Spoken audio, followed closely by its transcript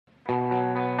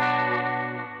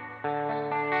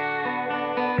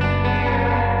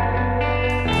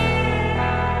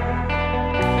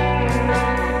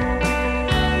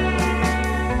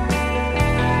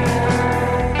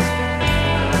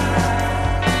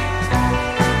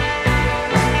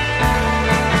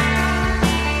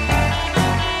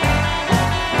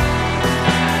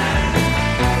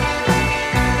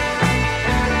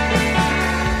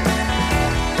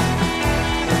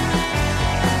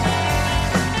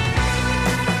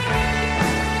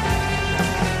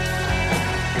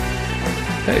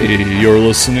Hey, you're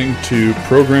listening to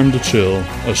Program to Chill,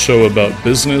 a show about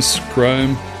business,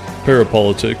 crime,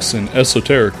 parapolitics, and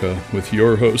esoterica with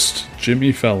your host,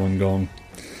 Jimmy Falun Gong.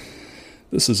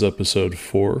 This is episode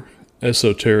 4,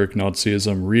 Esoteric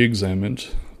Nazism Re-Examined,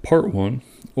 Part 1,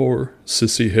 or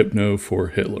Sissy Hypno for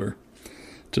Hitler.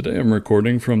 Today I'm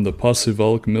recording from the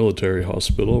Pasewalk Military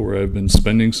Hospital, where I've been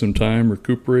spending some time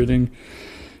recuperating,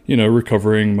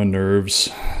 recovering my nerves,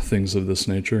 things of this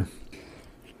nature.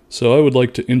 So I would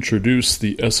like to introduce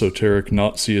the Esoteric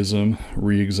Nazism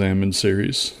Re-Examined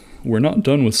series. We're not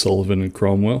done with Sullivan and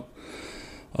Cromwell,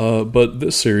 but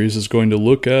this series is going to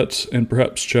look at and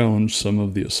perhaps challenge some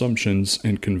of the assumptions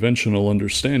and conventional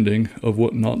understanding of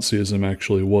what Nazism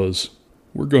actually was.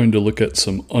 We're going to look at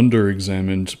some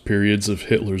under-examined periods of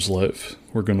Hitler's life.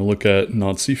 We're going to look at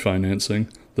Nazi financing,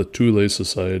 the Thule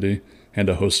Society, and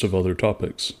a host of other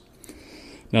topics.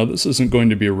 Now, this isn't going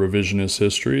to be a revisionist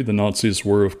history. The Nazis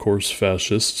were, of course,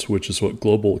 fascists, which is what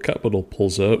global capital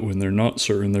pulls out when they're not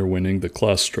certain they're winning the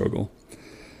class struggle.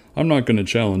 I'm not going to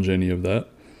challenge any of that.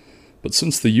 But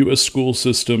since the U.S. school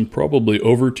system probably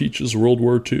overteaches World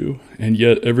War II, and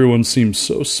yet everyone seems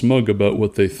so smug about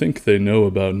what they think they know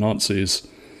about Nazis,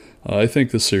 I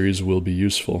think the series will be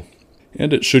useful.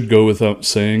 And it should go without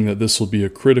saying that this will be a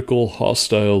critical,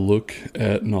 hostile look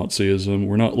at Nazism.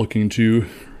 We're not looking to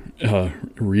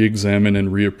re-examine and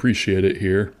reappreciate it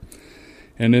here.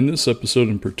 And in this episode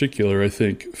in particular, I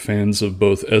think fans of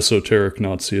both esoteric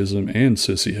Nazism and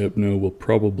Sissy Hypno will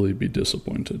probably be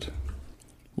disappointed.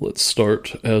 Let's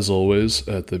start, as always,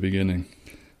 at the beginning.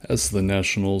 As the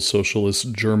National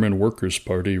Socialist German Workers'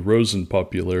 Party rose in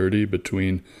popularity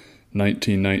between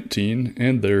 1919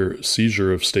 and their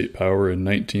seizure of state power in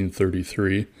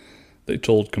 1933, they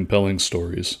told compelling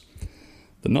stories.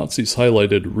 The Nazis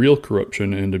highlighted real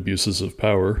corruption and abuses of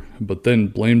power, but then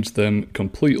blamed them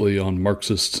completely on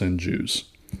Marxists and Jews.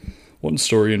 One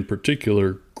story in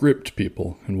particular gripped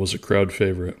people and was a crowd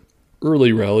favorite.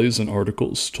 Early rallies and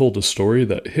articles told a story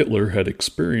that Hitler had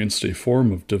experienced a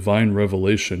form of divine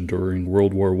revelation during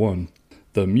World War I.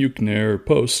 The Münchner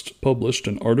Post published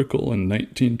an article in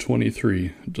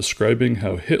 1923 describing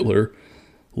how Hitler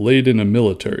laid in a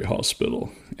military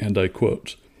hospital, and I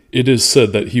quote, "It is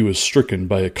said that he was stricken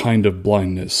by a kind of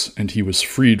blindness, and he was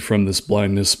freed from this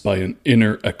blindness by an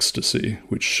inner ecstasy,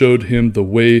 which showed him the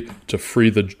way to free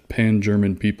the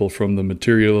pan-German people from the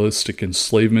materialistic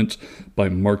enslavement by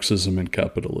Marxism and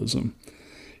capitalism.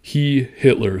 He,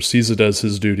 Hitler, sees it as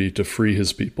his duty to free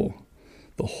his people.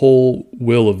 The whole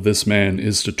will of this man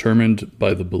is determined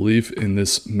by the belief in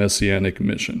this messianic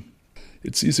mission."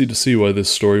 It's easy to see why this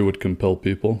story would compel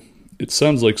people. It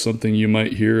sounds like something you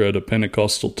might hear at a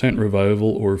Pentecostal tent revival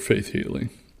or faith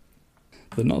healing.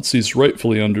 The Nazis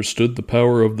rightfully understood the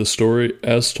power of the story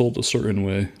as told a certain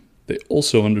way. They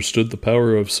also understood the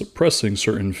power of suppressing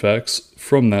certain facts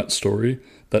from that story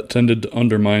that tended to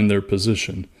undermine their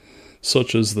position,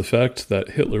 such as the fact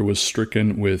that Hitler was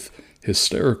stricken with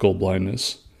hysterical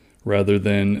blindness rather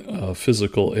than a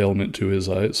physical ailment to his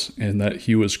eyes, and that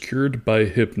he was cured by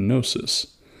hypnosis.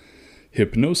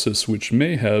 Hypnosis which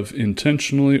may have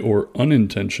intentionally or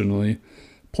unintentionally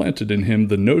planted in him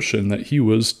the notion that he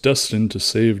was destined to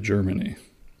save Germany.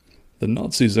 The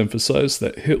Nazis emphasized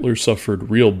that Hitler suffered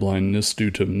real blindness due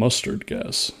to mustard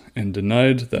gas, and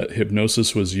denied that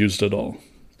hypnosis was used at all.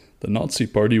 The Nazi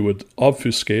Party would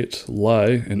obfuscate,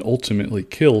 lie, and ultimately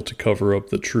kill to cover up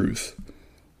the truth.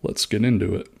 Let's get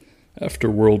into it. After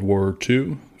World War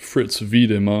II, Fritz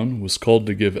Wiedemann was called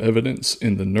to give evidence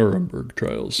in the Nuremberg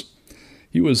trials.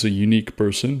 He was a unique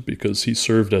person because he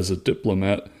served as a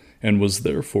diplomat and was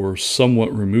therefore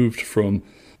somewhat removed from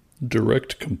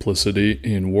direct complicity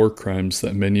in war crimes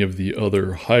that many of the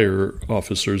other higher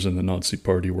officers in the Nazi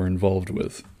Party were involved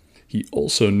with. He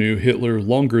also knew Hitler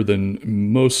longer than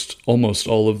almost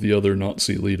all of the other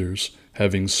Nazi leaders,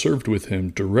 having served with him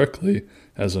directly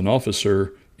as an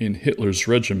officer in Hitler's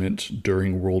regiment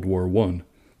during World War I.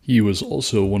 He was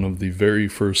also one of the very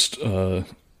first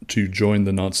to join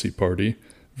the Nazi Party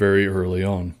very early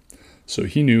on. So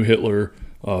he knew Hitler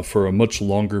for a much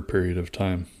longer period of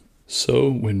time.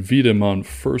 So when Wiedemann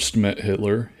first met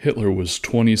Hitler, Hitler was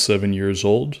 27 years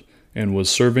old and was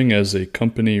serving as a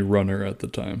company runner at the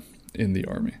time in the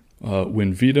army.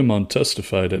 When Wiedemann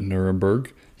testified at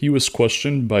Nuremberg, he was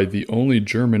questioned by the only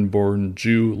German-born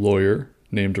Jew lawyer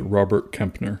named Robert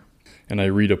Kempner. And I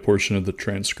read a portion of the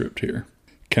transcript here.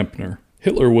 Kempner: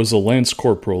 "Hitler was a lance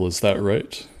corporal, is that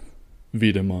right?"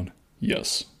 Wiedemann: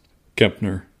 "Yes."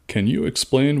 Kempner: "Can you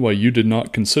explain why you did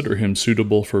not consider him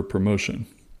suitable for promotion?"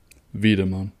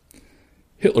 Wiedemann: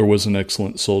 "Hitler was an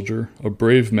excellent soldier, a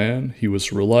brave man. He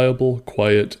was reliable,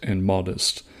 quiet, and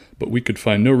modest, but we could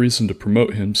find no reason to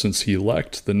promote him since he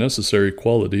lacked the necessary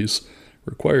qualities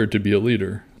required to be a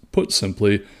leader. Put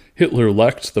simply, Hitler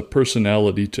lacked the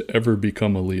personality to ever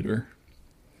become a leader.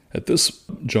 At this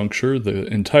juncture, the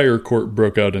entire court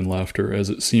broke out in laughter, as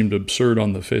it seemed absurd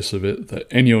on the face of it that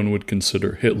anyone would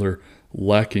consider Hitler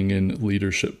lacking in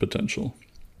leadership potential.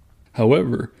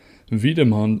 However,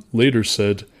 Wiedemann later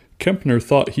said, "Kempner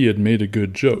thought he had made a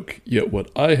good joke, yet what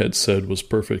I had said was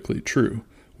perfectly true.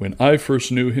 When I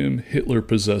first knew him, Hitler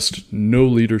possessed no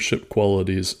leadership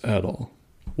qualities at all."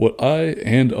 What I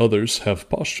and others have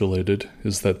postulated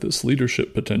is that this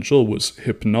leadership potential was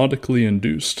hypnotically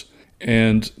induced,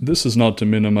 and this is not to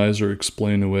minimize or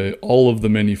explain away all of the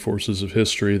many forces of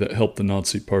history that helped the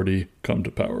Nazi Party come to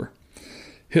power.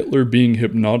 Hitler being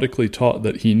hypnotically taught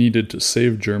that he needed to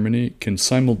save Germany can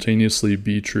simultaneously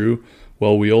be true,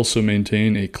 while we also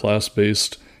maintain a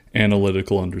class-based,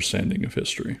 analytical understanding of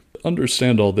history. To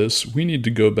understand all this, we need to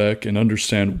go back and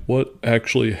understand what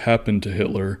actually happened to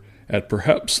Hitler at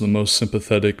perhaps the most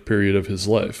sympathetic period of his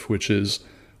life, which is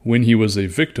when he was a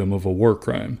victim of a war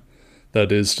crime.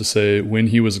 That is to say, when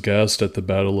he was gassed at the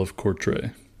Battle of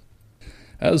Courtrai.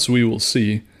 As we will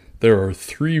see, there are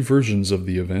 3 versions of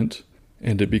the event,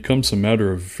 and it becomes a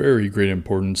matter of very great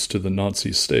importance to the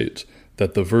Nazi state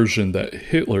that the version that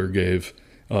Hitler gave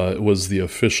was the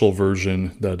official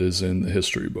version that is in the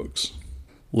history books.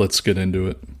 Let's get into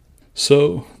it.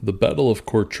 So, the Battle of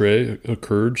Courtrai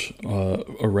occurred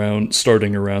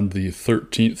starting around the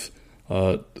 13th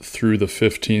through the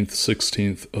 15th,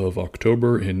 16th of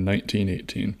October in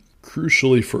 1918.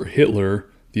 Crucially for Hitler,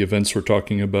 the events we're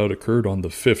talking about occurred on the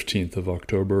 15th of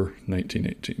October,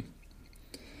 1918.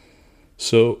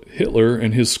 So, Hitler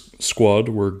and his squad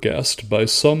were gassed by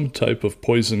some type of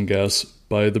poison gas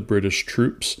by the British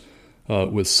troops,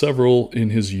 with several in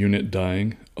his unit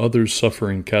dying, others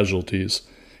suffering casualties,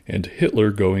 and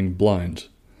Hitler going blind.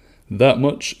 That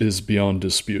much is beyond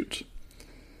dispute.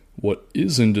 What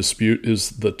is in dispute is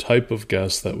the type of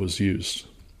gas that was used.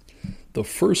 The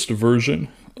first version,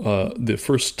 the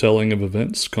first telling of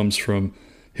events, comes from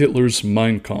Hitler's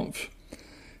Mein Kampf,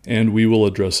 and we will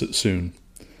address it soon.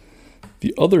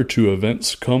 The other 2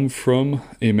 events come from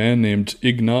a man named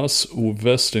Ignaz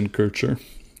Westenkircher,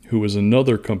 who was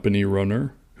another company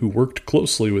runner who worked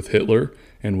closely with Hitler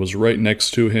and was right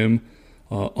next to him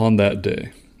on that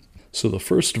day. So the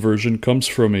first version comes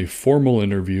from a formal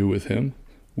interview with him,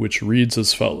 which reads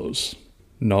as follows.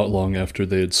 Not long after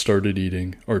they had started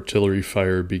eating, artillery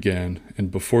fire began, and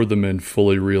before the men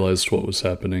fully realized what was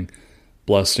happening,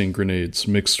 blasting grenades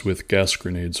mixed with gas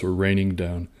grenades were raining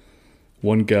down.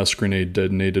 One gas grenade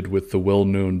detonated with the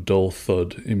well-known dull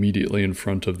thud immediately in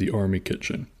front of the army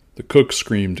kitchen. The cook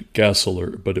screamed, "Gas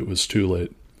alert," but it was too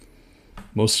late.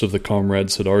 Most of the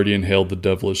comrades had already inhaled the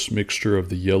devilish mixture of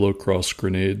the Yellow Cross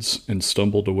grenades and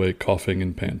stumbled away coughing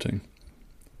and panting.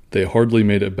 They hardly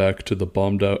made it back to the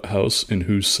bombed-out house in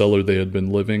whose cellar they had been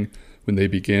living when they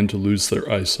began to lose their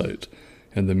eyesight,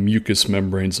 and the mucous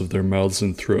membranes of their mouths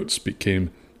and throats became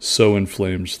so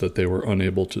inflamed that they were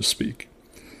unable to speak.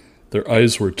 Their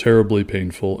eyes were terribly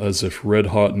painful, as if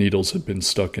red-hot needles had been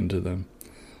stuck into them.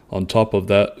 On top of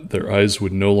that, their eyes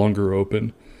would no longer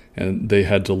open, and they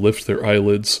had to lift their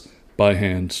eyelids by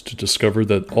hand to discover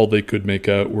that all they could make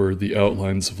out were the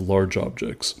outlines of large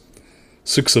objects.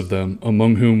 6 of them,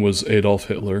 among whom was Adolf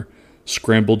Hitler,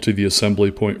 scrambled to the assembly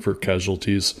point for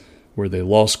casualties, where they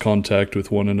lost contact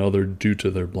with one another due to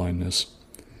their blindness.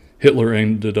 Hitler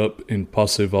ended up in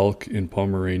Pasewalk in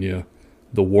Pomerania.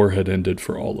 The war had ended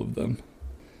for all of them.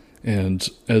 And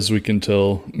as we can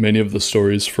tell, many of the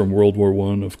stories from World War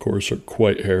I, of course, are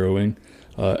quite harrowing.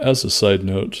 As a side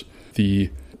note, the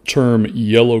term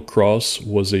Yellow Cross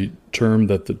was a term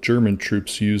that the German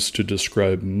troops used to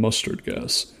describe mustard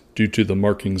gas, due to the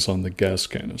markings on the gas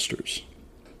canisters.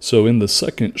 So in the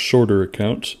second, shorter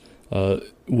account,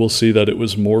 we'll see that it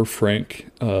was more frank,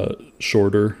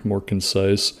 shorter, more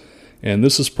concise, and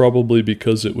this is probably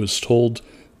because it was told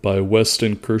by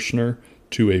Westenkircher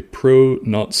to a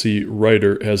pro-Nazi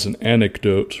writer as an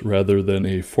anecdote rather than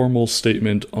a formal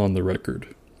statement on the record.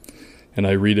 And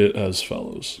I read it as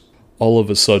follows. All of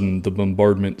a sudden, the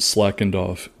bombardment slackened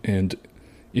off, and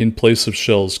in place of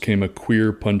shells came a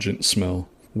queer, pungent smell.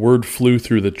 Word flew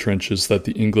through the trenches that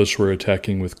the English were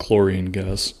attacking with chlorine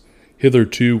gas.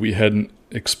 Hitherto, we hadn't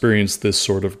experienced this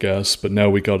sort of gas, but now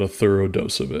we got a thorough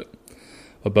dose of it.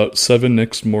 About 7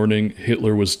 next morning,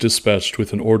 Hitler was dispatched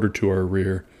with an order to our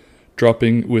rear.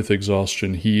 Dropping with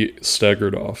exhaustion, he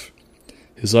staggered off.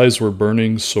 His eyes were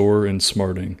burning, sore, and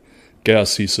smarting.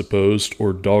 Gas, he supposed,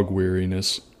 or dog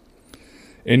weariness.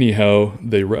 Anyhow,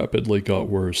 they rapidly got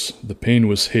worse. The pain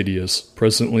was hideous.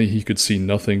 Presently he could see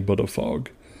nothing but a fog.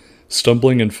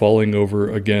 Stumbling and falling over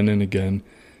again and again,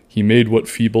 he made what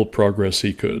feeble progress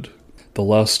he could. The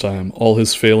last time, all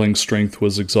his failing strength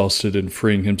was exhausted in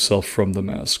freeing himself from the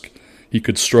mask. He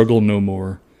could struggle no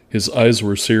more. His eyes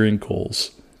were searing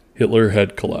coals. Hitler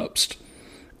had collapsed.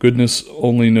 Goodness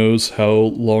only knows how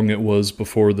long it was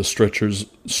before the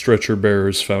stretcher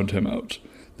bearers found him out.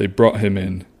 They brought him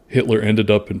in. Hitler ended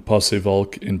up in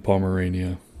Pasewalk in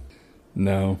Pomerania.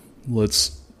 Now,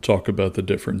 let's talk about the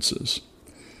differences.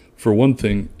 For one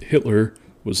thing, Hitler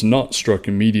was not struck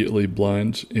immediately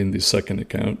blind in the second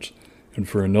account, and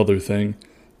for another thing,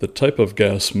 the type of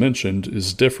gas mentioned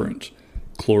is different,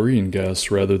 chlorine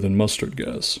gas rather than mustard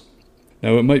gas.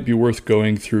 Now, it might be worth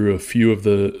going through a few of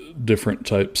the different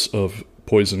types of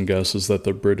poison gases that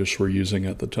the British were using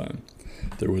at the time.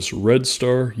 There was Red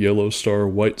Star, Yellow Star,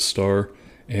 White Star,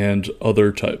 and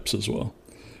other types as well.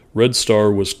 Red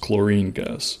Star was chlorine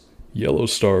gas. Yellow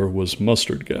Star was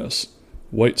mustard gas.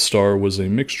 White Star was a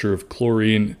mixture of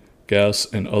chlorine gas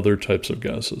and other types of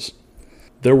gases.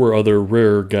 There were other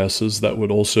rare gases that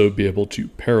would also be able to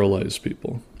paralyze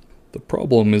people. The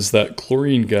problem is that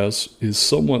chlorine gas is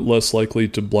somewhat less likely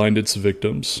to blind its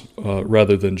victims,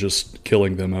 rather than just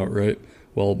killing them outright,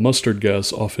 while mustard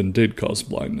gas often did cause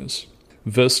blindness.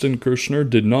 Vest and Kirchner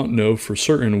did not know for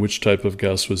certain which type of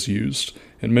gas was used,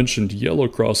 and mentioned yellow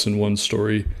cross in one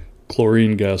story,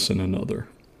 chlorine gas in another.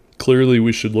 Clearly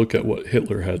we should look at what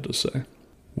Hitler had to say,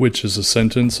 which is a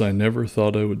sentence I never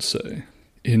thought I would say.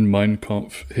 In Mein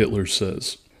Kampf, Hitler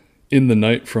says, "In the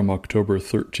night from October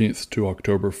 13th to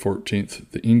October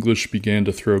 14th, the English began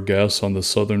to throw gas on the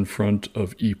southern front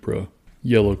of Ypres.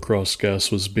 Yellow cross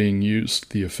gas was being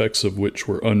used, the effects of which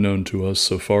were unknown to us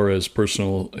so far as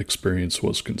personal experience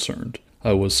was concerned.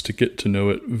 I was to get to know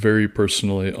it very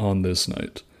personally on this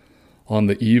night. On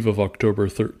the eve of October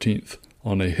 13th,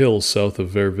 on a hill south of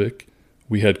Vervik,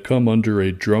 we had come under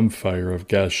a drum fire of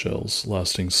gas shells,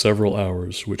 lasting several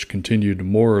hours, which continued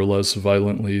more or less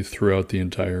violently throughout the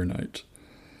entire night.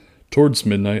 Towards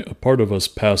midnight, a part of us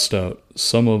passed out,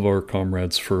 some of our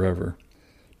comrades forever.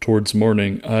 Towards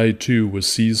morning, I, too, was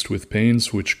seized with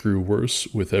pains which grew worse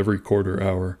with every quarter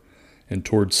hour, and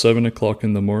towards 7 o'clock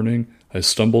in the morning, I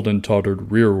stumbled and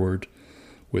tottered rearward,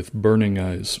 with burning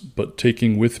eyes, but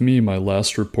taking with me my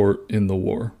last report in the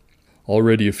war.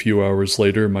 Already a few hours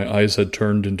later, my eyes had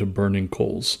turned into burning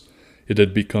coals. It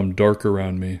had become dark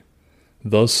around me.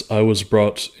 Thus, I was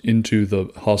brought into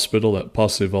the hospital at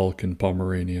Pasewalk in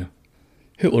Pomerania."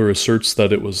 Hitler asserts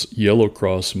that it was yellow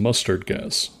cross mustard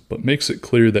gas, but makes it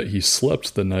clear that he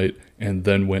slept the night and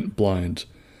then went blind.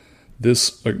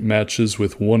 This matches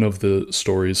with one of the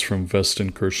stories from Vest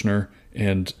and Kirchner,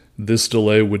 and this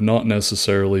delay would not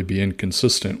necessarily be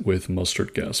inconsistent with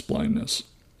mustard gas blindness.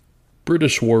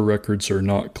 British war records are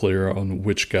not clear on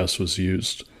which gas was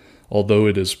used, although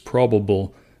it is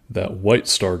probable that White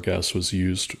Star gas was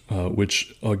used,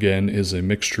 which again is a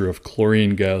mixture of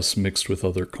chlorine gas mixed with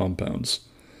other compounds.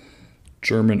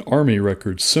 German army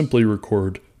records simply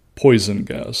record poison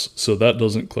gas, so that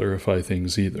doesn't clarify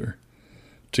things either.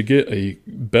 To get a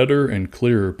better and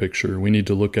clearer picture, we need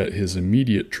to look at his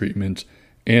immediate treatment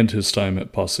and his time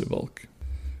at Pasewalk.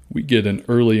 We get an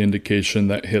early indication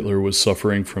that Hitler was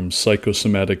suffering from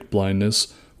psychosomatic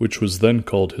blindness, which was then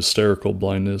called hysterical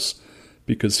blindness,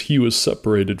 because he was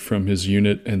separated from his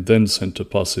unit and then sent to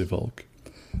Pasewalk.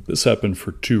 This happened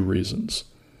for two reasons.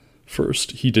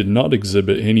 First, he did not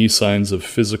exhibit any signs of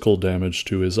physical damage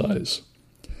to his eyes.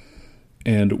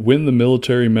 And when the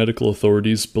military medical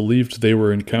authorities believed they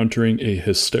were encountering a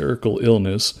hysterical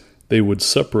illness, they would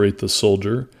separate the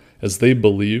soldier, as they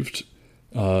believed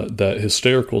that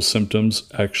hysterical symptoms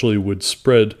actually would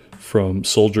spread from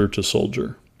soldier to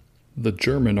soldier. The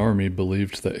German army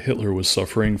believed that Hitler was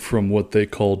suffering from what they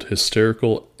called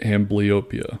hysterical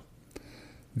amblyopia.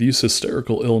 These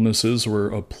hysterical illnesses were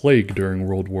a plague during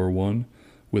World War I,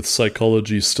 with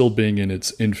psychology still being in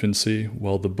its infancy,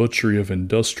 while the butchery of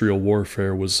industrial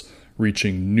warfare was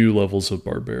reaching new levels of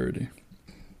barbarity.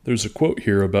 There's a quote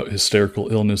here about hysterical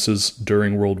illnesses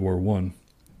during World War I.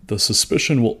 "The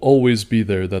suspicion will always be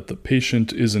there that the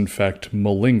patient is in fact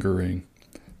malingering.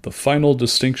 The final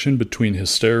distinction between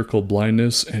hysterical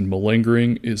blindness and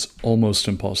malingering is almost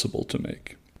impossible to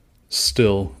make."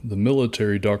 Still, the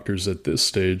military doctors at this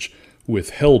stage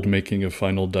withheld making a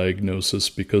final diagnosis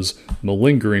because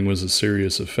malingering was a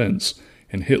serious offense,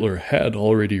 and Hitler had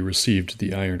already received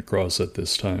the Iron Cross at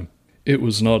this time. It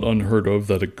was not unheard of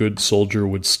that a good soldier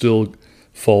would still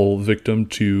fall victim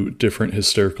to different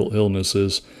hysterical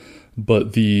illnesses,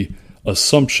 but the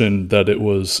assumption that it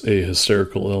was a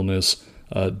hysterical illness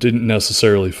didn't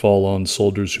necessarily fall on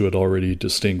soldiers who had already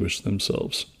distinguished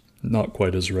themselves. Not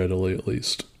quite as readily, at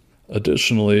least.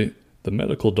 Additionally, the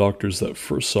medical doctors that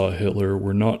first saw Hitler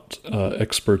were not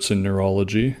experts in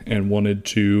neurology and wanted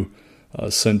to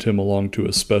send him along to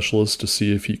a specialist to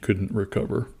see if he couldn't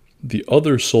recover. The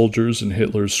other soldiers in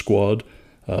Hitler's squad,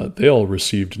 they all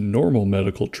received normal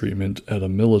medical treatment at a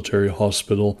military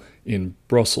hospital in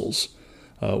Brussels,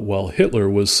 while Hitler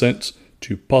was sent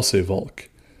to Pasewalk.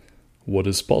 What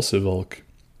is Pasewalk?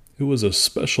 It was a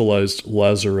specialized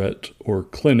lazaret or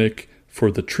clinic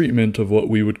for the treatment of what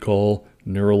we would call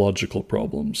neurological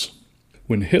problems.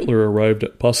 When Hitler arrived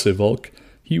at Pasewalk,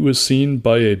 he was seen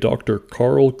by a Dr.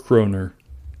 Karl Kroner.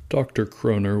 Dr.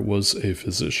 Kroner was a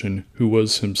physician who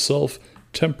was himself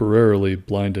temporarily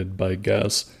blinded by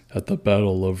gas at the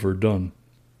Battle of Verdun.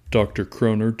 Dr.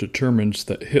 Kroner determined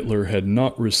that Hitler had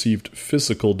not received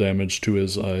physical damage to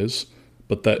his eyes,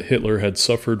 but that Hitler had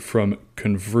suffered from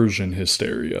conversion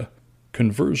hysteria.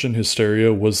 Conversion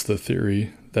hysteria was the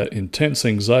theory that intense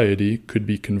anxiety could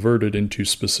be converted into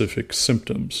specific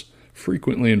symptoms,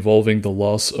 frequently involving the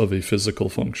loss of a physical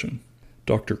function.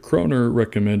 Dr. Kroner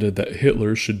recommended that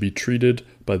Hitler should be treated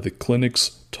by the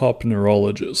clinic's top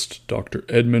neurologist, Dr.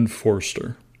 Edmund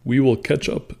Forster. We will catch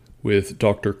up with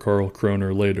Dr. Karl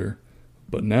Kroner later,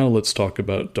 but now let's talk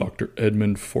about Dr.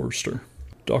 Edmund Forster.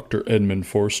 Dr. Edmund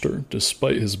Forster,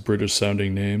 despite his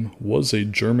British-sounding name, was a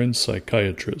German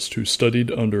psychiatrist who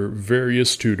studied under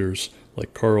various tutors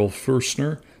like Karl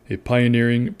Fürstner, a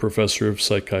pioneering professor of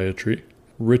psychiatry,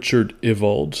 Richard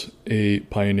Ewald, a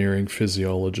pioneering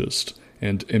physiologist,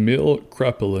 and Emil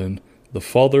Kraepelin, the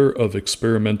father of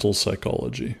experimental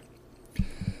psychology.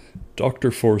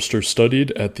 Dr. Forster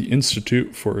studied at the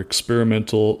Institute for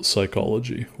Experimental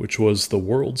Psychology, which was the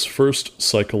world's first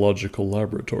psychological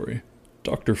laboratory.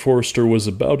 Dr. Forster was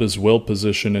about as well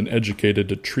positioned and educated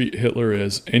to treat Hitler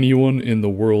as anyone in the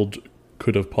world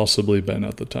could have possibly been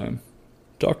at the time.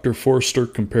 Dr. Forster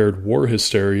compared war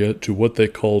hysteria to what they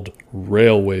called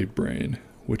railway brain,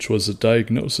 which was a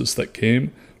diagnosis that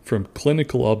came from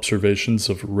clinical observations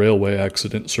of railway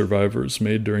accident survivors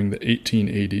made during the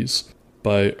 1880s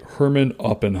by Hermann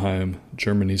Oppenheim,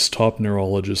 Germany's top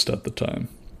neurologist at the time.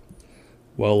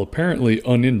 While apparently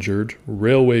uninjured,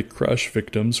 railway crash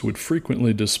victims would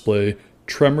frequently display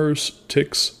tremors,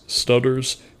 tics,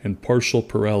 stutters, and partial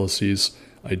paralyses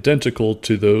identical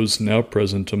to those now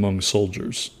present among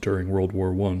soldiers during World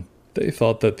War I. They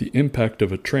thought that the impact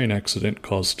of a train accident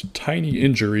caused tiny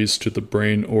injuries to the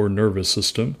brain or nervous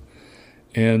system,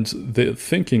 and the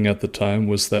thinking at the time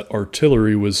was that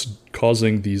artillery was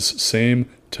causing these same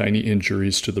tiny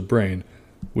injuries to the brain,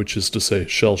 which is to say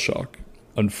shell shock.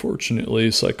 Unfortunately,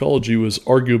 psychology was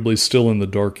arguably still in the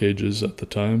dark ages at the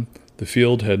time. The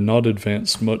field had not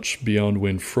advanced much beyond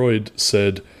when Freud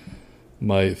said,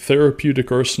 "My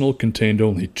therapeutic arsenal contained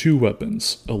only two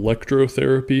weapons,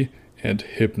 electrotherapy and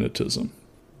hypnotism."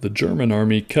 The German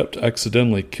army kept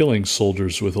accidentally killing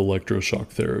soldiers with electroshock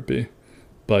therapy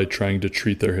by trying to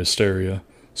treat their hysteria,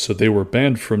 so they were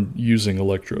banned from using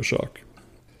electroshock.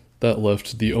 That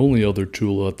left the only other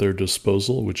tool at their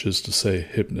disposal, which is to say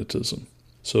hypnotism.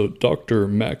 So Dr.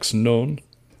 Max Nohn,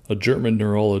 a German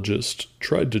neurologist,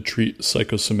 tried to treat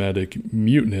psychosomatic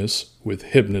muteness with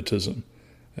hypnotism.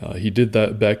 He did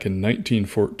that back in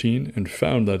 1914 and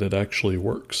found that it actually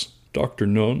works. Dr.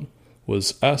 Nohn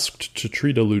was asked to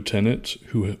treat a lieutenant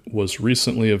who was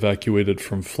recently evacuated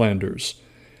from Flanders.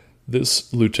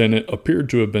 This lieutenant appeared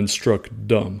to have been struck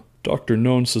dumb. Dr.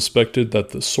 Nohn suspected that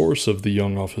the source of the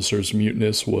young officer's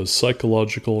muteness was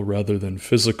psychological rather than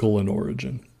physical in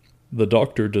origin. The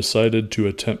doctor decided to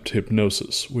attempt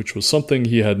hypnosis, which was something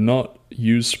he had not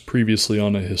used previously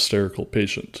on a hysterical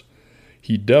patient.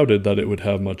 He doubted that it would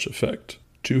have much effect.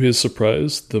 To his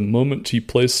surprise, the moment he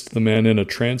placed the man in a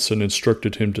trance and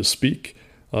instructed him to speak,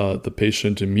 the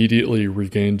patient immediately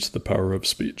regained the power of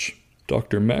speech.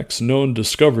 Dr. Max Nohn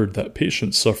discovered that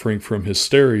patients suffering from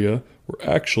hysteria were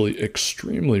actually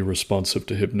extremely responsive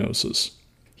to hypnosis.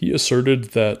 He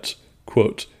asserted that,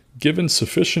 quote, "Given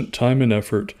sufficient time and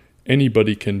effort,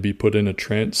 anybody can be put in a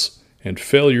trance, and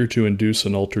failure to induce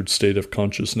an altered state of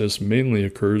consciousness mainly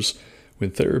occurs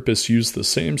when therapists use the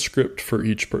same script for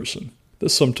each person.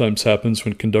 This sometimes happens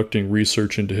when conducting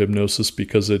research into hypnosis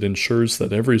because it ensures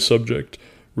that every subject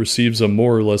receives a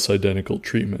more or less identical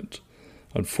treatment.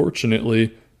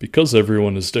 Unfortunately, because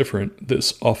everyone is different,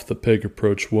 this off-the-peg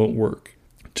approach won't work.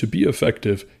 To be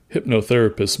effective,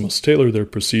 hypnotherapists must tailor their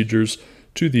procedures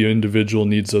to the individual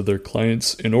needs of their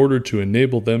clients in order to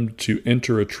enable them to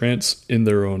enter a trance in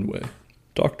their own way."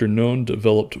 Dr. Nohn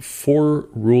developed 4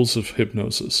 rules of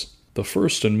hypnosis. The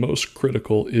first and most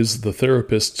critical is the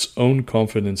therapist's own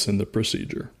confidence in the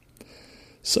procedure.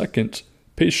 Second,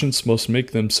 patients must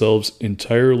make themselves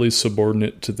entirely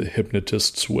subordinate to the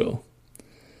hypnotist's will.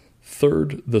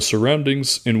 Third, the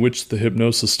surroundings in which the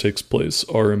hypnosis takes place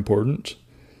are important.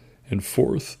 And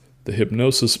fourth, the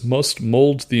hypnosis must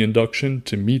mold the induction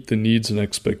to meet the needs and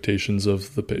expectations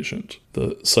of the patient.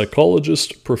 The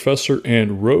psychologist, professor,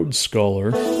 and Rhodes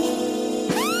Scholar,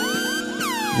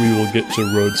 we will get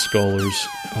to Rhodes Scholars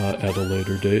at a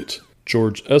later date,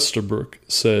 George Estabrook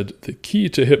said, "The key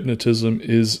to hypnotism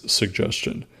is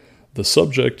suggestion. The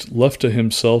subject, left to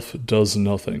himself, does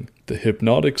nothing. The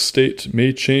hypnotic state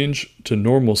may change to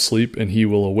normal sleep and he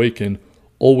will awaken,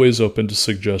 always open to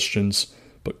suggestions,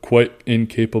 but quite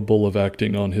incapable of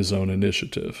acting on his own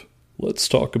initiative." Let's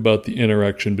talk about the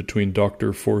interaction between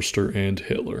Dr. Forster and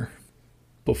Hitler.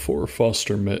 Before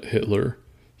Foster met Hitler,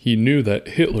 he knew that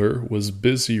Hitler was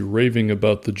busy raving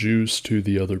about the Jews to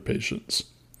the other patients.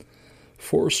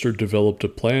 Forster developed a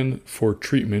plan for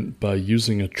treatment by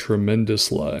using a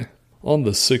tremendous lie. On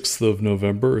the 6th of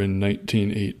November in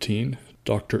 1918,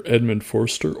 Dr. Edmund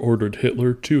Forster ordered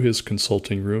Hitler to his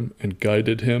consulting room and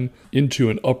guided him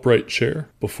into an upright chair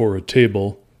before a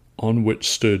table on which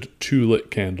stood 2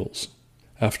 lit candles.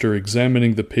 After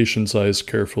examining the patient's eyes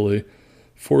carefully,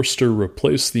 Forster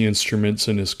replaced the instruments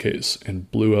in his case and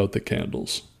blew out the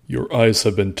candles. "Your eyes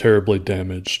have been terribly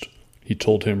damaged," he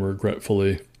told him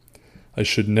regretfully. "I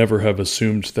should never have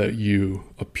assumed that you,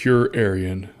 a pure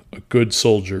Aryan, a good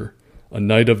soldier, a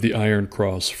Knight of the Iron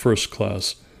Cross, first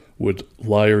class, would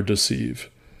lie or deceive.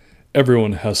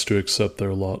 Everyone has to accept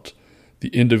their lot. The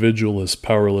individual is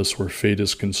powerless where fate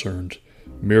is concerned.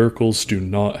 Miracles do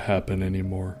not happen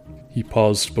anymore." He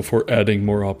paused before adding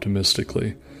more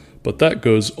optimistically, "But that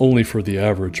goes only for the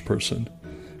average person.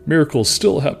 Miracles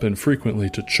still happen frequently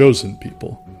to chosen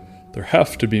people. There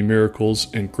have to be miracles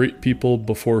and great people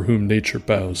before whom nature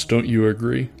bows, don't you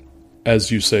agree?"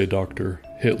 "As you say, Doctor,"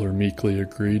 Hitler meekly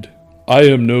agreed. "I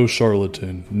am no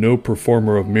charlatan, no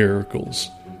performer of miracles,"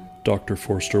 Dr.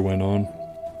 Forster went on.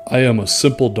 "I am a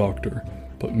simple doctor,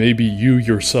 but maybe you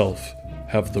yourself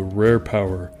have the rare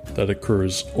power that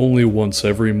occurs only once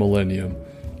every millennium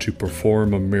to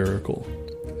perform a miracle.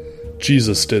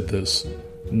 Jesus did this,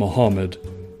 Muhammad,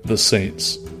 the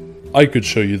saints. I could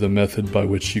show you the method by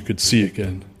which you could see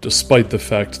again, despite the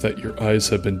fact that your eyes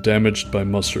have been damaged by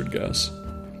mustard gas.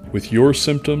 With your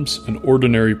symptoms, an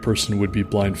ordinary person would be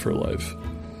blind for life.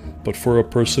 But for a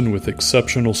person with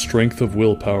exceptional strength of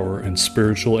willpower and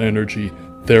spiritual energy,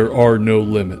 there are no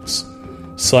limits.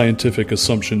 Scientific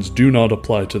assumptions do not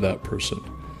apply to that person.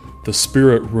 The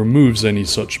Spirit removes any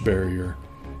such barrier.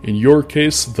 In your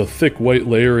case, the thick white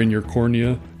layer in your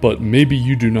cornea, but maybe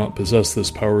you do not possess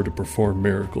this power to perform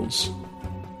miracles."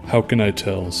 "How can I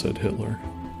tell?" said Hitler.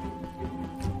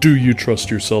 "Do you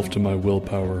trust yourself to my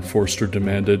willpower?" Forster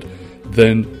demanded.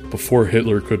 Then, before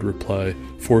Hitler could reply,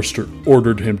 Forster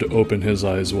ordered him to open his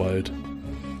eyes wide.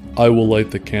 "I will light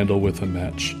the candle with a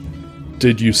match.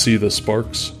 Did you see the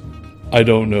sparks?" "I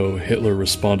don't know," Hitler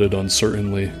responded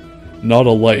uncertainly. "Not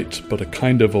a light, but a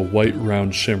kind of a white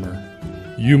round shimmer."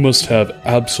 "You must have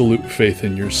absolute faith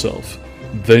in yourself.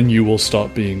 Then you will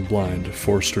stop being blind,"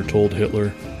 Forster told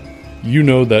Hitler. "You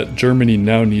know that Germany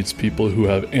now needs people who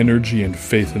have energy and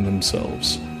faith in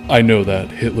themselves." "I know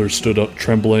that." Hitler stood up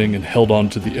trembling and held on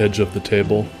to the edge of the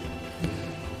table.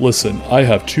 "Listen, I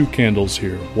have 2 candles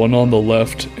here, one on the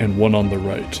left and one on the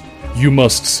right. You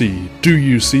must see. Do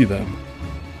you see them?"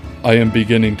 "I am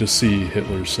beginning to see,"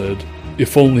 Hitler said.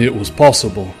 "If only it was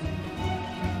possible."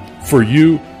 "For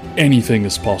you, anything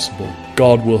is possible.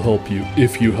 God will help you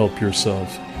if you help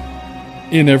yourself.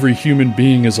 In every human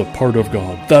being is a part of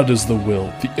God. That is the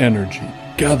will, the energy.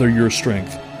 Gather your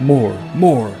strength. More,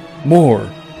 more, more.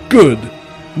 Good!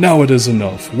 Now it is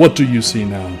enough. What do you see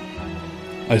now?"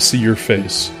 "I see your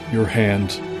face, your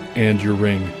hand, and your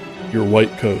ring, your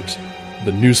white coat,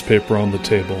 the newspaper on the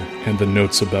table, and the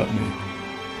notes about me."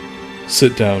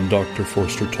 "Sit down," Dr.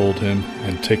 Forster told him,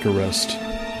 "and take a rest.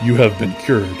 You have been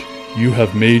cured. You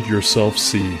have made yourself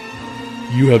see.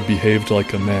 You have behaved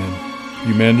like a man.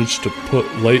 You managed to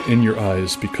put light in your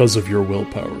eyes because of your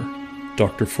willpower."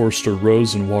 Dr. Forster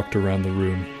rose and walked around the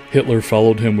room. Hitler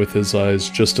followed him with his eyes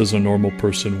just as a normal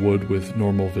person would with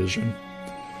normal vision.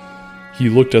 He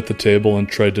looked at the table and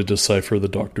tried to decipher the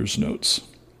doctor's notes.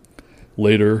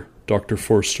 Later, Dr.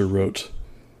 Forster wrote,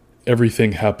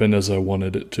 "Everything happened as I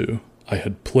wanted it to. I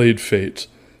had played fate,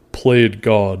 played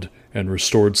God, and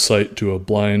restored sight to a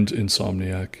blind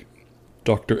insomniac."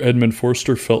 Dr. Edmund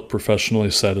Forster felt professionally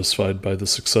satisfied by the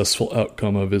successful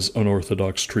outcome of his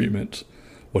unorthodox treatment,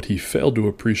 What he failed to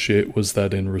appreciate was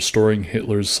that in restoring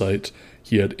Hitler's sight,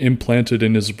 he had implanted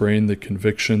in his brain the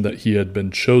conviction that he had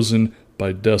been chosen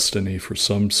by destiny for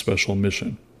some special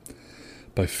mission.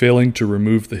 By failing to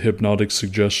remove the hypnotic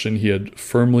suggestion he had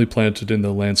firmly planted in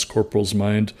the Lance Corporal's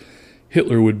mind,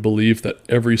 Hitler would believe that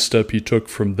every step he took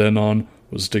from then on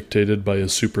was dictated by a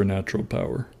supernatural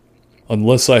power.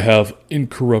 "Unless I have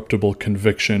incorruptible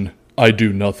conviction, I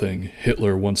do nothing,"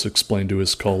 Hitler once explained to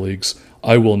his colleagues.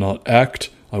 "I will not act,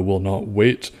 I will not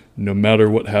wait, no matter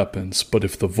what happens, but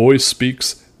if the voice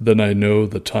speaks, then I know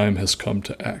the time has come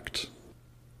to act."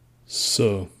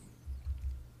 So,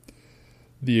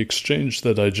 the exchange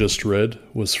that I just read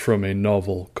was from a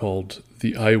novel called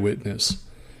The Eyewitness,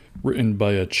 written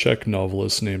by a Czech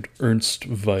novelist named Ernst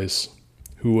Weiss,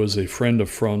 who was a friend of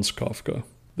Franz Kafka.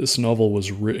 This novel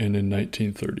was written in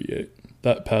 1938.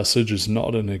 That passage is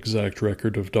not an exact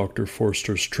record of Dr.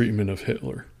 Forster's treatment of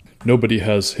Hitler. Nobody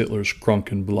has Hitler's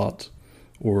Krankenblatt,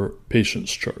 or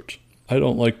patient's chart. I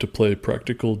don't like to play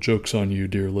practical jokes on you,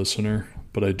 dear listener,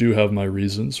 but I do have my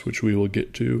reasons, which we will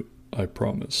get to, I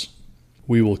promise.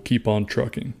 We will keep on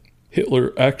trucking.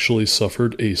 Hitler actually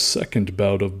suffered a second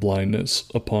bout of blindness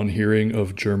upon hearing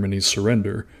of Germany's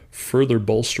surrender, further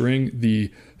bolstering the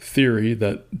theory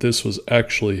that this was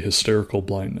actually hysterical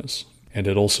blindness. And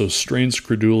it also strains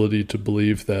credulity to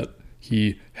believe that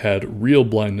he had real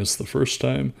blindness the first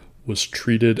time, was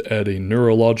treated at a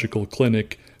neurological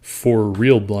clinic for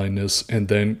real blindness, and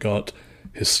then got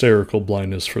hysterical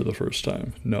blindness for the first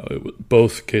time. No,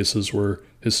 both cases were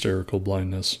hysterical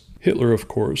blindness. Hitler, of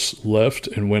course, left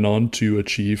and went on to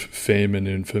achieve fame and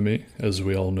infamy, as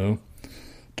we all know.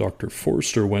 Dr.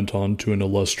 Forster went on to an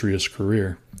illustrious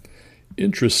career.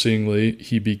 Interestingly,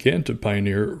 he began to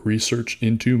pioneer research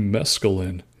into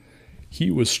mescaline.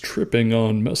 He was tripping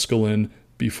on mescaline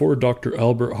before Dr.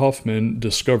 Albert Hofmann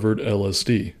discovered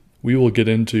LSD. We will get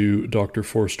into Dr.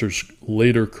 Forster's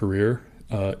later career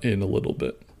in a little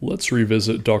bit. Let's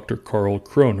revisit Dr. Karl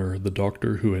Kroner, the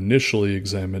doctor who initially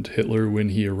examined Hitler when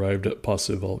he arrived at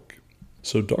Pasewalk.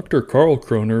 So Dr. Karl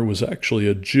Kroner was actually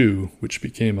a Jew, which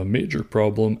became a major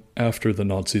problem after the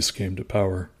Nazis came to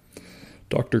power.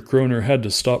 Dr. Kroner had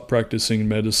to stop practicing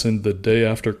medicine the day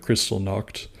after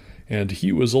Kristallnacht, and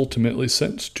he was ultimately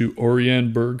sent to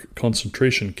Oranienburg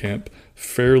concentration camp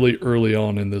fairly early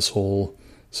on in this whole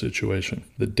situation.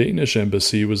 The Danish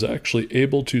embassy was actually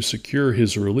able to secure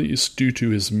his release due to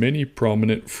his many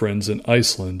prominent friends in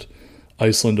Iceland.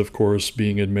 Iceland, of course,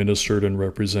 being administered and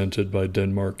represented by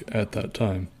Denmark at that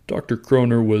time. Dr.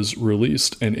 Kroner was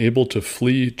released and able to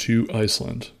flee to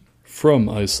Iceland. From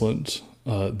Iceland,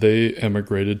 they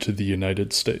emigrated to the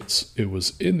United States. It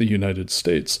was in the United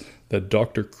States that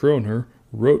Dr. Kroner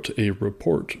wrote a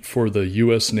report for the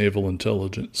U.S. Naval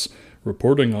Intelligence,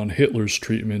 reporting on Hitler's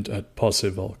treatment at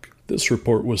Pasewalk. This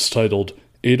report was titled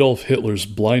Adolf Hitler's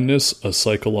Blindness, a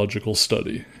Psychological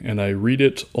Study, and I read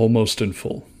it almost in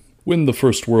full. When the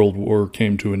First World War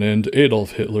came to an end,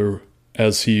 Adolf Hitler,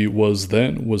 as he was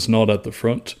then, was not at the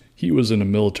front. He was in a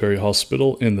military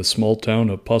hospital in the small town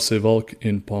of Pasewalk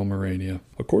in Pomerania.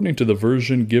 According to the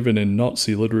version given in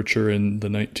Nazi literature in the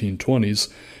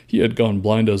 1920s, he had gone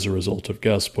blind as a result of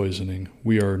gas poisoning.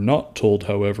 We are not told,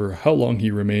 however, how long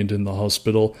he remained in the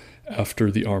hospital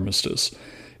after the armistice.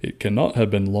 It cannot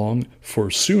have been long, for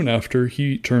soon after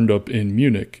he turned up in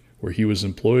Munich, where he was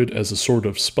employed as a sort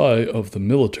of spy of the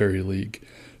military league,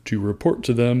 to report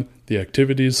to them the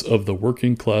activities of the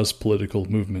working-class political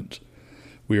movement.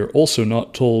 We are also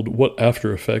not told what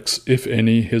after effects, if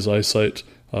any, his eyesight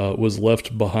was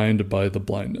left behind by the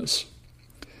blindness.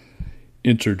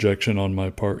 Interjection on my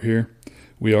part here.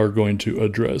 We are going to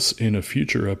address in a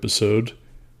future episode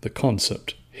the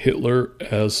concept Hitler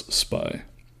as spy.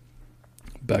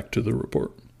 Back to the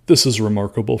report. This is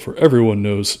remarkable, for everyone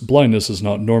knows blindness is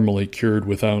not normally cured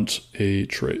without a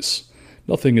trace.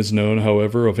 Nothing is known,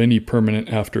 however, of any permanent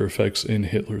after effects in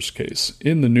Hitler's case.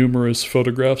 In the numerous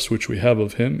photographs which we have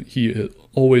of him, he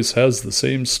always has the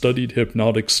same studied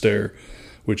hypnotic stare,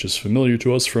 which is familiar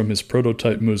to us from his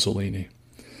prototype Mussolini.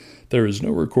 There is no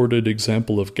recorded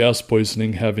example of gas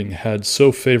poisoning having had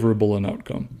so favorable an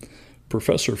outcome.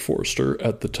 Professor Forster,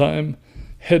 at the time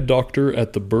head doctor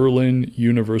at the Berlin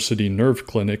University Nerve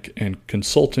Clinic and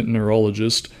consultant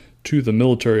neurologist to the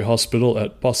military hospital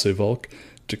at Pasewalk,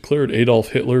 declared Adolf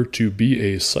Hitler to be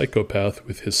a psychopath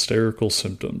with hysterical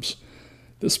symptoms.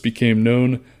 This became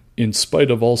known in spite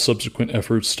of all subsequent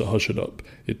efforts to hush it up.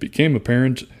 It became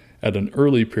apparent at an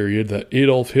early period that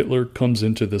Adolf Hitler comes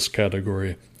into this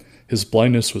category. His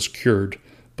blindness was cured,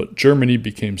 but Germany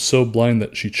became so blind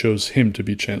that she chose him to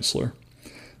be chancellor.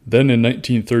 Then in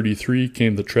 1933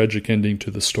 came the tragic ending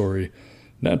to the story.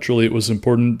 Naturally, it was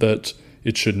important that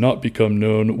it should not become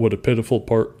known what a pitiful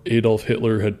part Adolf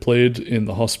Hitler had played in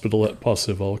the hospital at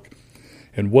Pasewalk,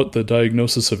 and what the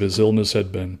diagnosis of his illness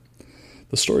had been.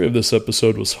 The story of this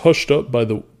episode was hushed up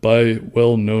by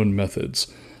well-known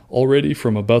methods. Already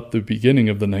from about the beginning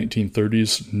of the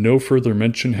 1930s, no further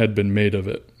mention had been made of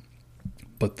it.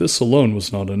 But this alone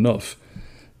was not enough.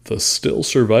 The still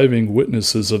surviving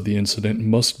witnesses of the incident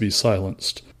must be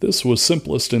silenced. This was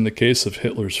simplest in the case of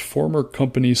Hitler's former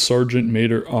company sergeant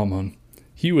Major Amann.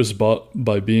 He was bought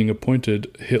by being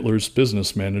appointed Hitler's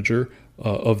business manager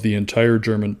of the entire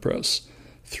German press.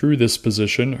 Through this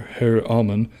position, Herr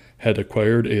Amann had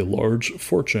acquired a large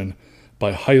fortune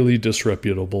by highly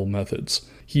disreputable methods.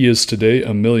 He is today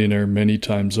a millionaire many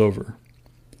times over.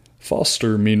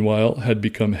 Foster, meanwhile, had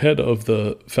become head of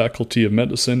the Faculty of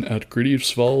Medicine at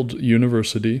Greifswald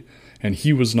University, and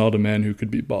he was not a man who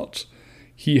could be bought.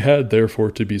 He had,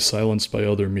 therefore, to be silenced by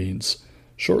other means.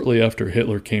 Shortly after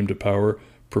Hitler came to power,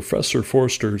 Professor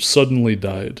Forster suddenly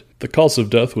died. The cause of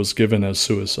death was given as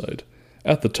suicide.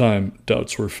 At the time,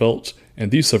 doubts were felt, and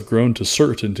these have grown to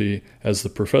certainty as the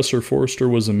Professor Forster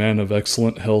was a man of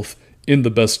excellent health in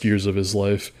the best years of his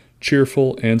life,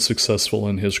 cheerful and successful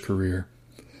in his career.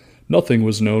 Nothing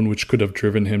was known which could have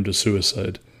driven him to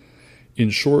suicide. In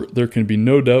short, there can be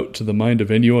no doubt to the mind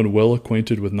of anyone well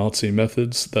acquainted with Nazi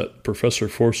methods that Professor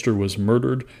Forster was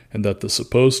murdered and that the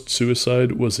supposed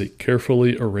suicide was a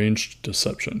carefully arranged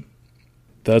deception.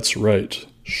 That's right.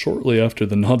 Shortly after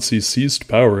the Nazis seized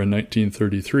power in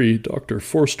 1933, Dr.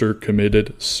 Forster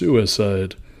committed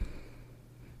suicide.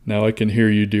 Now I can hear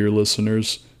you, dear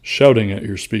listeners, shouting at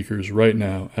your speakers right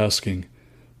now, asking,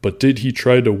 but did he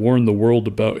try to warn the world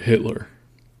about Hitler?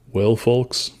 Well,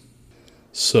 folks,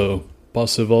 so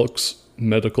Pasewalk's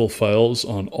medical files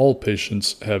on all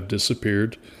patients have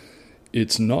disappeared.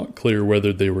 It's not clear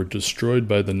whether they were destroyed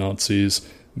by the Nazis,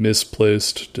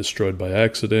 misplaced, destroyed by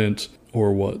accident,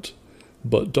 or what.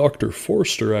 But Dr.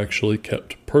 Forster actually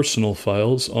kept personal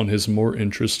files on his more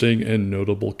interesting and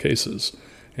notable cases,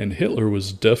 and Hitler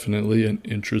was definitely an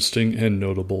interesting and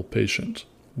notable patient.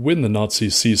 When the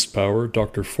Nazis seized power,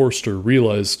 Dr. Forster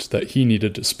realized that he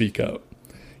needed to speak out.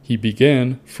 He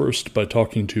began first by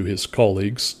talking to his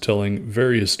colleagues, telling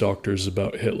various doctors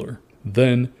about Hitler.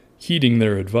 Then, heeding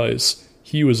their advice,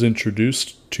 he was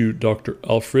introduced to Dr.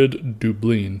 Alfred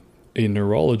Döblin, a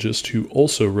neurologist who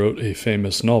also wrote a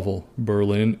famous novel,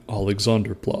 Berlin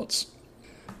Alexanderplatz.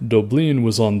 Döblin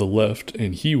was on the left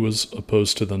and he was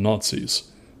opposed to the Nazis,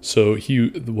 so he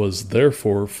was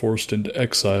therefore forced into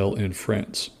exile in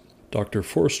France. Dr.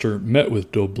 Forster met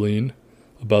with Döblin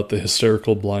about the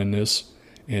hysterical blindness,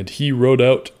 and he wrote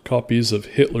out copies of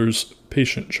Hitler's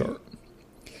patient chart.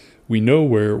 We know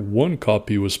where one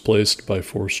copy was placed by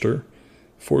Forster.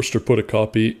 Forster put a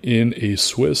copy in a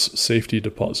Swiss safety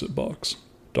deposit box.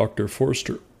 Dr.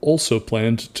 Forster also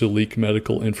planned to leak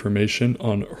medical information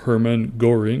on Hermann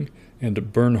Göring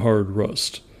and Bernhard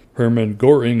Rust. Hermann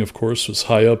Göring, of course, was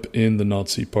high up in the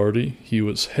Nazi Party. He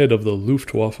was head of the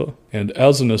Luftwaffe. And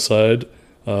as an aside,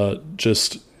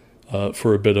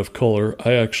 for a bit of color,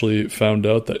 I actually found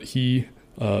out that he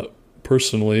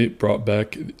personally brought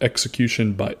back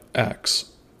execution by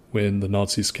axe when the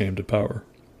Nazis came to power.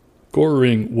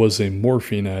 Göring was a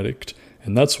morphine addict,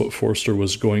 and that's what Forster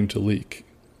was going to leak.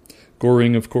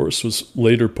 Göring, of course, was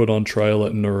later put on trial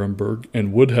at Nuremberg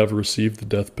and would have received the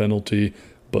death penalty,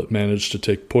 but managed to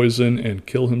take poison and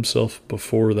kill himself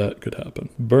before that could happen.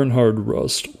 Bernhard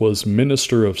Rust was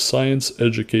Minister of Science,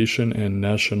 Education, and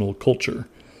National Culture,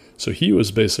 so he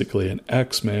was basically an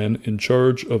axeman in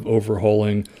charge of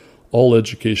overhauling all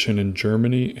education in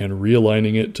Germany and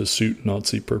realigning it to suit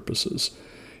Nazi purposes.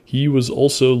 He was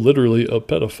also literally a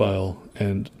pedophile,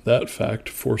 and that fact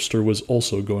Forster was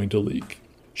also going to leak.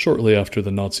 Shortly after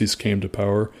the Nazis came to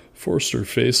power, Forster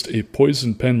faced a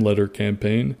poison pen letter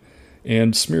campaign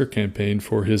and smear campaign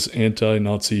for his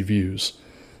anti-Nazi views.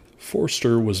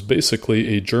 Forster was basically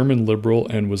a German liberal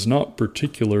and was not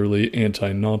particularly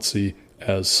anti-Nazi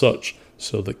as such,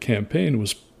 so the campaign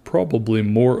was probably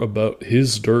more about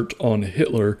his dirt on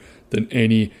Hitler than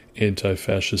any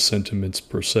anti-fascist sentiments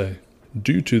per se.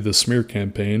 Due to the smear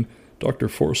campaign, Dr.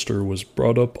 Forster was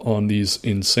brought up on these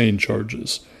insane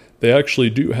charges. They actually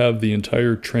do have the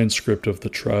entire transcript of the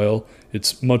trial.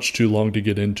 It's much too long to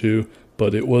get into,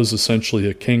 but it was essentially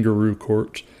a kangaroo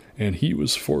court, and he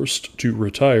was forced to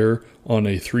retire on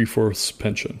a 3/4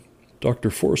 pension.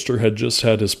 Dr. Forster had just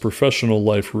had his professional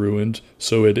life ruined,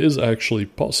 so it is actually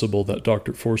possible that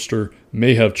Dr. Forster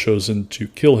may have chosen to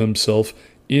kill himself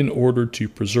in order to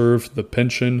preserve the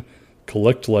pension,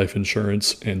 collect life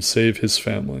insurance, and save his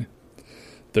family.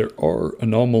 There are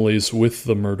anomalies with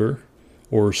the murder.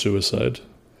 or suicide.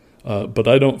 But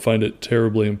I don't find it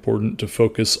terribly important to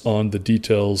focus on the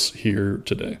details here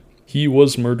today. He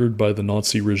was murdered by the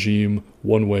Nazi regime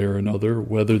one way or another,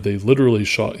 whether they literally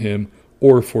shot him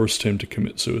or forced him to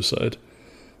commit suicide.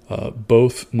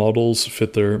 Both models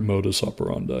fit their modus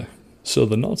operandi. So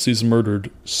the Nazis murdered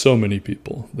so many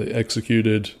people. They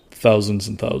executed thousands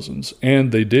and thousands,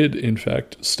 and they did, in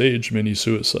fact, stage many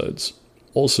suicides.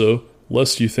 Also,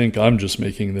 lest you think I'm just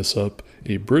making this up,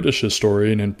 a British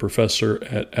historian and professor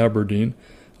at Aberdeen,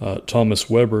 Thomas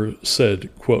Weber, said,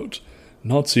 quote,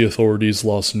 "Nazi authorities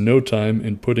lost no time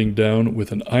in putting down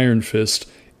with an iron fist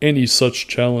any such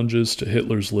challenges to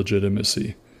Hitler's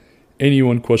legitimacy.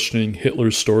 Anyone questioning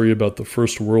Hitler's story about the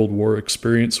First World War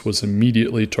experience was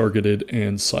immediately targeted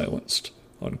and silenced,"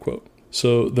 unquote.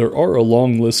 So there are a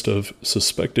long list of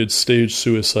suspected staged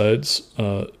suicides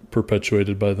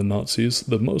perpetuated by the Nazis.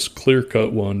 The most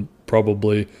clear-cut one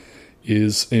probably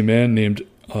is a man named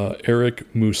Erich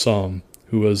Mühsam,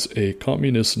 who was a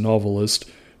communist novelist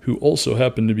who also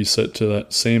happened to be sent to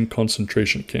that same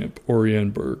concentration camp,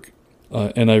 Oranienburg.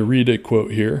 And I read a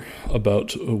quote here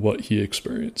about what he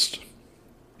experienced.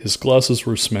 His glasses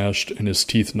were smashed and his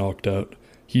teeth knocked out.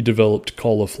 He developed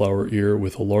cauliflower ear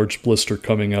with a large blister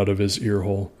coming out of his ear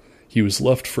hole. He was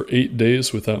left for 8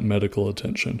 days without medical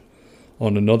attention.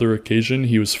 On another occasion,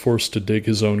 he was forced to dig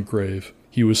his own grave.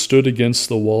 He was stood against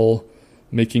the wall,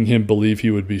 making him believe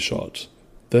he would be shot.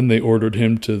 Then they ordered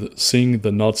him to sing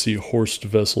the Nazi Horst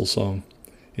Wessel song.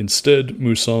 Instead,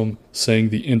 Mühsam sang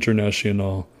the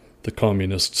Internationale, the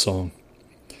communist song.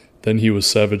 Then he was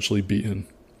savagely beaten.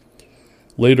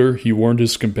 Later, he warned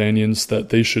his companions that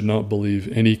they should not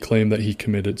believe any claim that he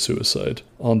committed suicide.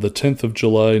 On the 10th of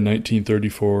July,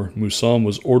 1934, Mühsam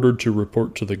was ordered to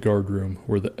report to the guardroom,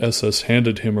 where the SS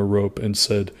handed him a rope and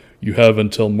said, "You have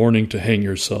until morning to hang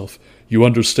yourself. You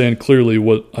understand clearly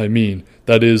what I mean,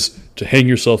 that is, to hang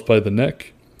yourself by the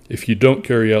neck? If you don't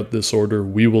carry out this order,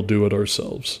 we will do it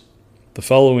ourselves." The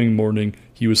following morning,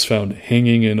 he was found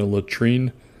hanging in a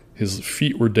latrine. His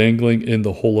feet were dangling in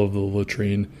the hole of the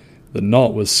latrine. The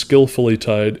knot was skillfully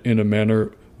tied in a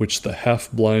manner which the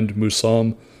half-blind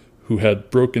Mühsam, who had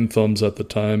broken thumbs at the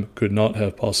time, could not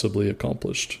have possibly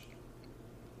accomplished.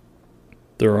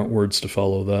 There aren't words to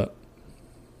follow that.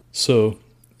 So,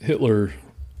 Hitler,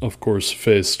 of course,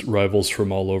 faced rivals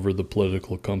from all over the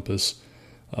political compass.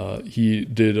 He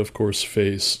did, of course,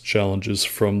 face challenges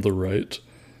from the right,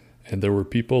 and there were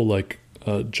people like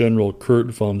General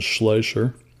Kurt von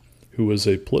Schleicher, who was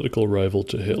a political rival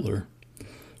to Hitler.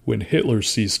 When Hitler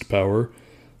seized power,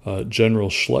 General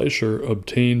Schleicher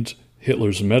obtained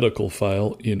Hitler's medical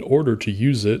file in order to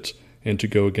use it and to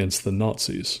go against the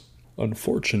Nazis.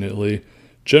 Unfortunately,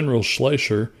 General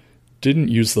Schleicher didn't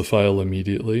use the file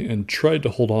immediately and tried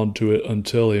to hold on to it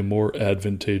until a more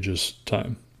advantageous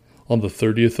time. On the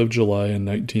 30th of July in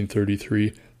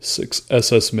 1933, 6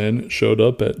 SS men showed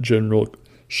up at General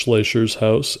Schleicher's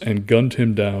house and gunned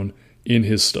him down in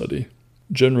his study.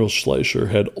 General Schleicher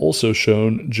had also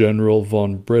shown General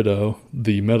von Bredow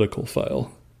the medical file.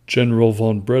 General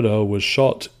von Bredow was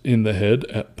shot in the head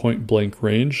at point-blank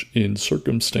range in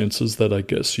circumstances that I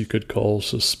guess you could call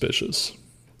suspicious.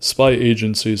 Spy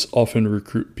agencies often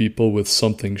recruit people with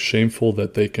something shameful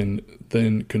that they can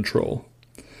then control.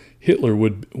 Hitler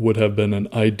would have been an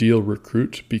ideal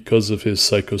recruit because of his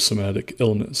psychosomatic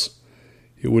illness.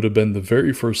 It would have been the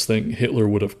very first thing Hitler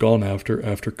would have gone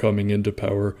after coming into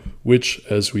power, which,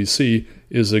 as we see,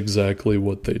 is exactly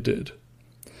what they did.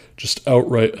 Just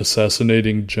outright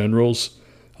assassinating generals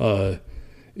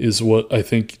is what I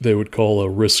think they would call a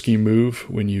risky move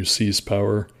when you seize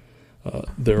power.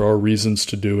 There are reasons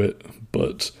to do it,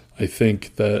 but I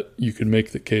think that you could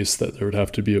make the case that there would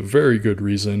have to be a very good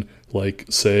reason, like,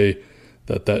 say,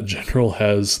 that general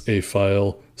has a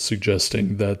file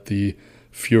suggesting that the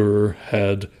Führer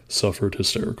had suffered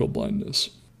hysterical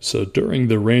blindness. So during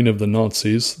the reign of the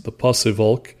Nazis, the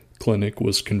Pasewalk clinic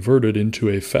was converted into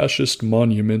a fascist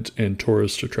monument and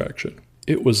tourist attraction.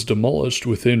 It was demolished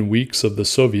within weeks of the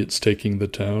Soviets taking the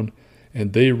town,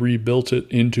 and they rebuilt it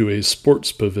into a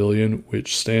sports pavilion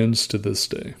which stands to this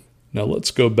day. Now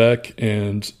let's go back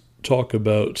and talk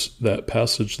about that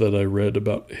passage that I read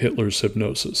about Hitler's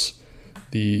hypnosis.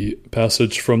 The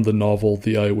passage from the novel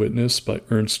The Eyewitness by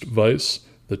Ernst Weiss,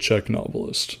 the Czech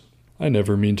novelist. I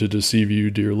never mean to deceive you,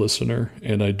 dear listener,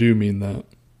 and I do mean that.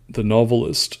 The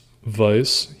novelist,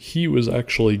 Weiss, he was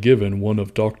actually given one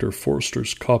of Dr.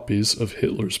 Forster's copies of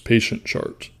Hitler's patient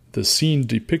chart. The scene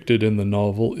depicted in the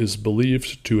novel is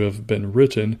believed to have been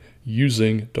written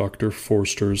using Dr.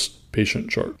 Forster's patient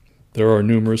chart. There are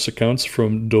numerous accounts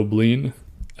from Doblin,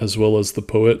 as well as the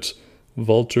poet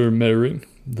Walter Mehring,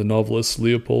 the novelists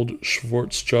Leopold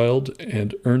Schwarzschild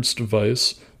and Ernst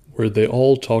Weiss, where they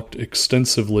all talked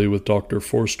extensively with Dr.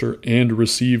 Forster and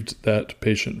received that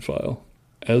patient file.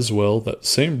 As well, that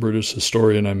same British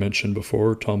historian I mentioned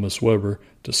before, Thomas Weber,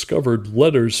 discovered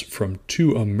letters from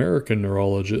 2 American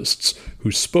neurologists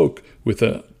who spoke with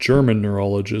a German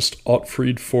neurologist,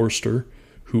 Ottfried Forster,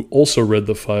 who also read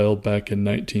the file back in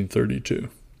 1932.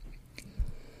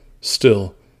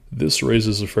 Still, this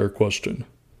raises a fair question.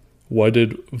 Why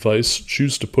did Weiss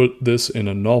choose to put this in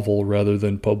a novel rather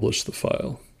than publish the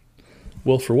file?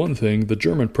 Well, for one thing, the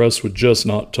German press would just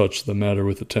not touch the matter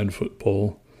with a 10-foot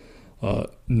pole.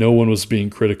 No one was being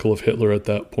critical of Hitler at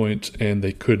that point, and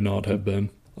they could not have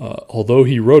been. Although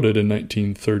he wrote it in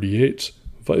 1938,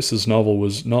 Weiss's novel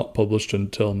was not published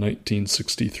until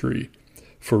 1963,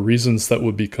 for reasons that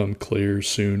would become clear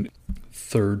soon.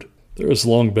 Third, there has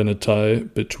long been a tie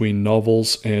between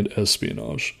novels and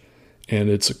espionage, and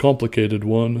it's a complicated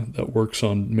one that works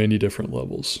on many different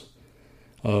levels.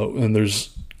 And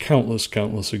there's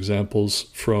countless examples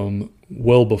from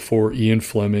well before Ian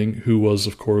Fleming, who was,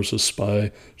 of course, a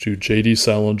spy, to J.D.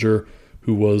 Salinger,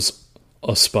 who was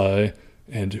a spy,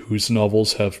 and whose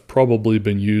novels have probably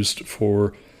been used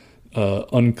for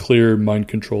unclear mind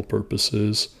control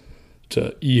purposes,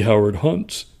 to E. Howard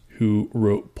Hunt, who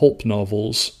wrote pulp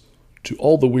novels, to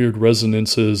all the weird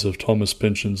resonances of Thomas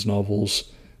Pynchon's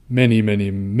novels, many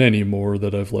more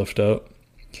that I've left out.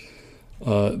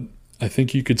 I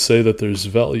think you could say that there's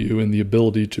value in the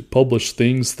ability to publish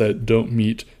things that don't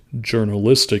meet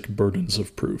journalistic burdens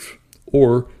of proof,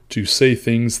 or to say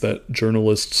things that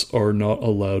journalists are not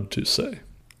allowed to say.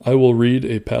 I will read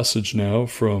a passage now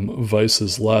from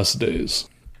Weiss's Last Days.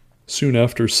 Soon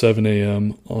after 7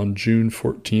 a.m. on June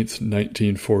 14th,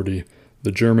 1940,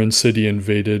 the German city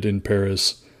invaded in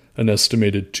Paris. An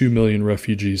estimated 2 million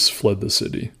refugees fled the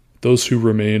city. Those who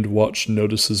remained watched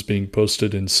notices being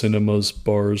posted in cinemas,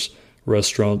 bars,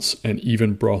 restaurants, and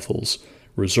even brothels,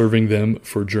 reserving them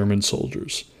for German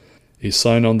soldiers. A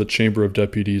sign on the Chamber of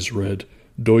Deputies read,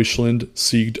 Deutschland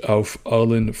siegt auf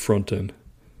allen Fronten,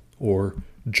 or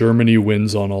Germany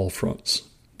wins on all fronts.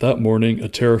 That morning, a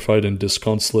terrified and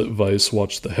disconsolate Weiss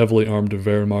watched the heavily armed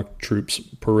Wehrmacht troops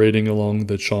parading along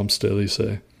the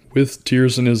Champs-Élysées. With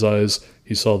tears in his eyes,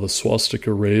 he saw the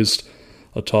swastika raised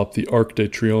atop the Arc de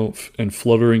Triomphe and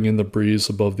fluttering in the breeze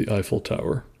above the Eiffel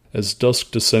Tower. As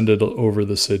dusk descended over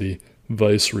the city,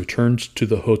 Weiss returned to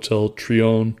the Hotel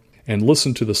Tryon and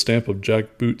listened to the stamp of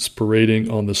jackboots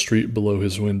parading on the street below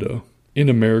his window. In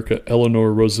America,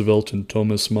 Eleanor Roosevelt and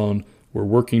Thomas Mann were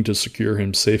working to secure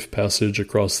him safe passage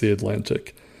across the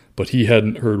Atlantic, but he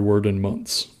hadn't heard word in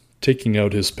months. Taking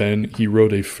out his pen, he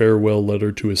wrote a farewell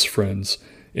letter to his friends,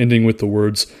 ending with the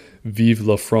words, Vive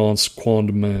la France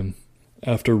quand même.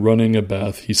 After running a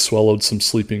bath, he swallowed some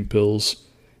sleeping pills,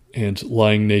 and,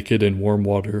 lying naked in warm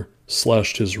water,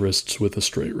 slashed his wrists with a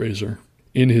straight razor.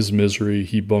 In his misery,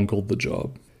 he bungled the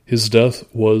job. His death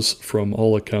was, from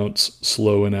all accounts,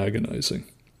 slow and agonizing.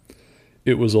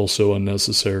 It was also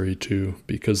unnecessary, too,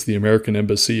 because the American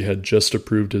embassy had just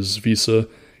approved his visa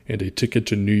and a ticket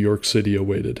to New York City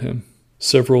awaited him.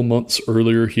 Several months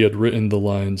earlier, he had written the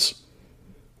lines,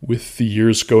 With the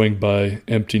years going by,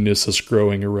 emptiness is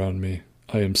growing around me.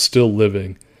 I am still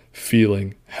living,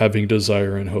 feeling, having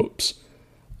desire and hopes.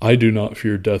 I do not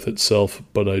fear death itself,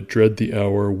 but I dread the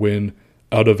hour when,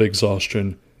 out of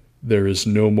exhaustion, there is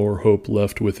no more hope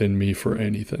left within me for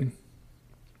anything.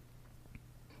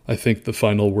 I think the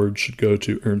final word should go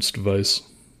to Ernst Weiss.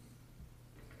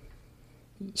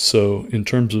 So, in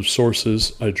terms of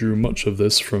sources, I drew much of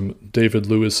this from David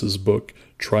Lewis's book,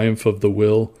 Triumph of the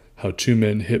Will, How Two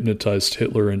Men Hypnotized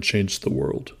Hitler and Changed the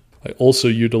World. I also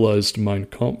utilized Mein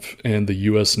Kampf and the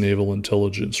U.S. Naval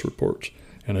Intelligence Report.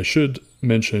 And I should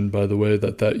mention, by the way,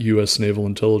 that U.S. Naval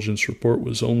Intelligence Report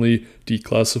was only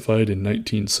declassified in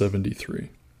 1973.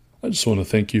 I just want to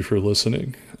thank you for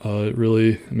listening. It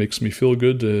really makes me feel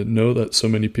good to know that so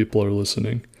many people are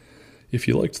listening. If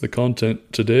you liked the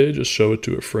content today, just show it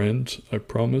to a friend. I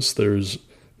promise there's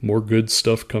more good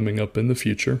stuff coming up in the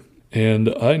future.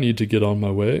 And I need to get on my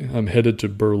way. I'm headed to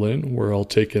Berlin, where I'll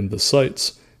take in the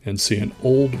sights and see an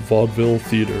old vaudeville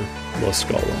theater, La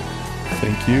Scala.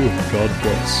 Thank you, and God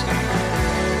bless.